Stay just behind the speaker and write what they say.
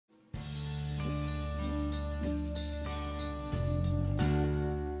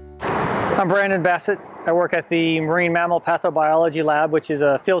I'm Brandon Bassett. I work at the Marine Mammal Pathobiology Lab, which is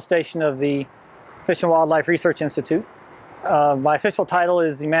a field station of the Fish and Wildlife Research Institute. My official title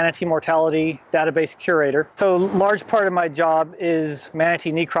is the Manatee Mortality Database Curator. So a large part of my job is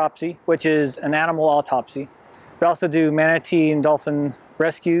manatee necropsy, which is an animal autopsy. We also do manatee and dolphin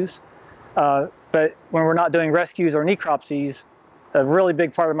rescues, but when we're not doing rescues or necropsies, a really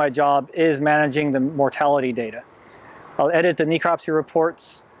big part of my job is managing the mortality data. I'll edit the necropsy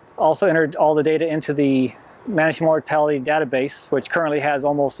reports, also enter all the data into the manatee mortality database, which currently has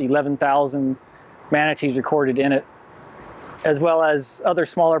almost 11,000 manatees recorded in it, as well as other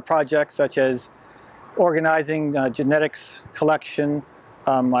smaller projects such as organizing genetics collection.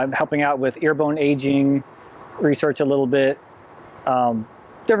 I'm helping out with earbone aging research a little bit,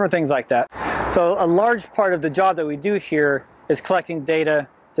 different things like that. So a large part of the job that we do here is collecting data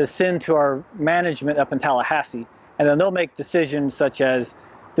to send to our management up in Tallahassee. And then they'll make decisions such as,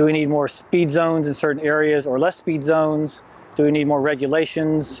 do we need more speed zones in certain areas or less speed zones? Do we need more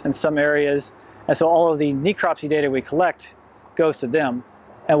regulations in some areas? And so all of the necropsy data we collect goes to them.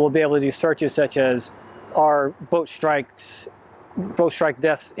 And we'll be able to do searches such as, are boat strike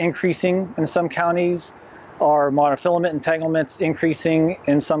deaths increasing in some counties? Are monofilament entanglements increasing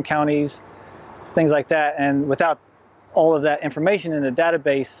in some counties? Things like that. And without all of that information in the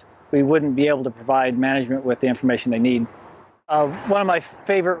database, we wouldn't be able to provide management with the information they need. One of my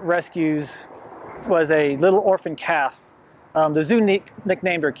favorite rescues was a little orphan calf. The zoo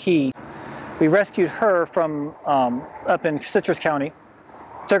nicknamed her Key. We rescued her from up in Citrus County,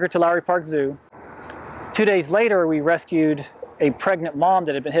 took her to Lowry Park Zoo. 2 days later, we rescued a pregnant mom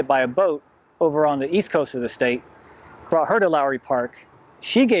that had been hit by a boat over on the east coast of the state, brought her to Lowry Park.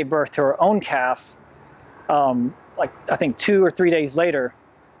 She gave birth to her own calf, like I think 2 or 3 days later.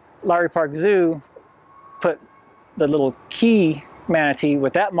 Lowry Park Zoo put the little Key manatee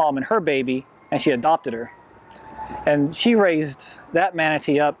with that mom and her baby, and she adopted her. And she raised that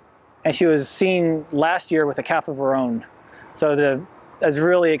manatee up, and she was seen last year with a calf of her own. So it's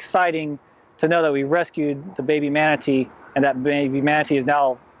really exciting to know that we rescued the baby manatee, and that baby manatee is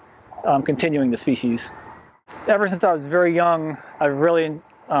now continuing the species. Ever since I was very young, I've really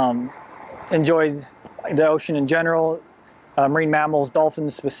enjoyed the ocean in general, marine mammals,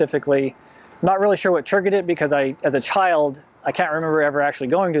 dolphins specifically. I'm not really sure what triggered it because as a child, I can't remember ever actually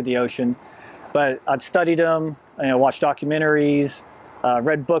going to the ocean, but I'd studied them, watched documentaries,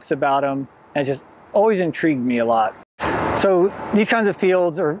 read books about them, and it just always intrigued me a lot. So these kinds of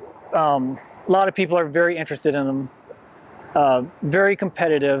fields are, a lot of people are very interested in them, very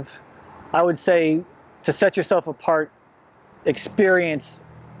competitive. I would say to set yourself apart, experience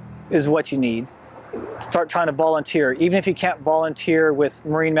is what you need. Start trying to volunteer. Even if you can't volunteer with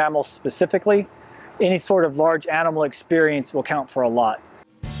marine mammals specifically, any sort of large animal experience will count for a lot.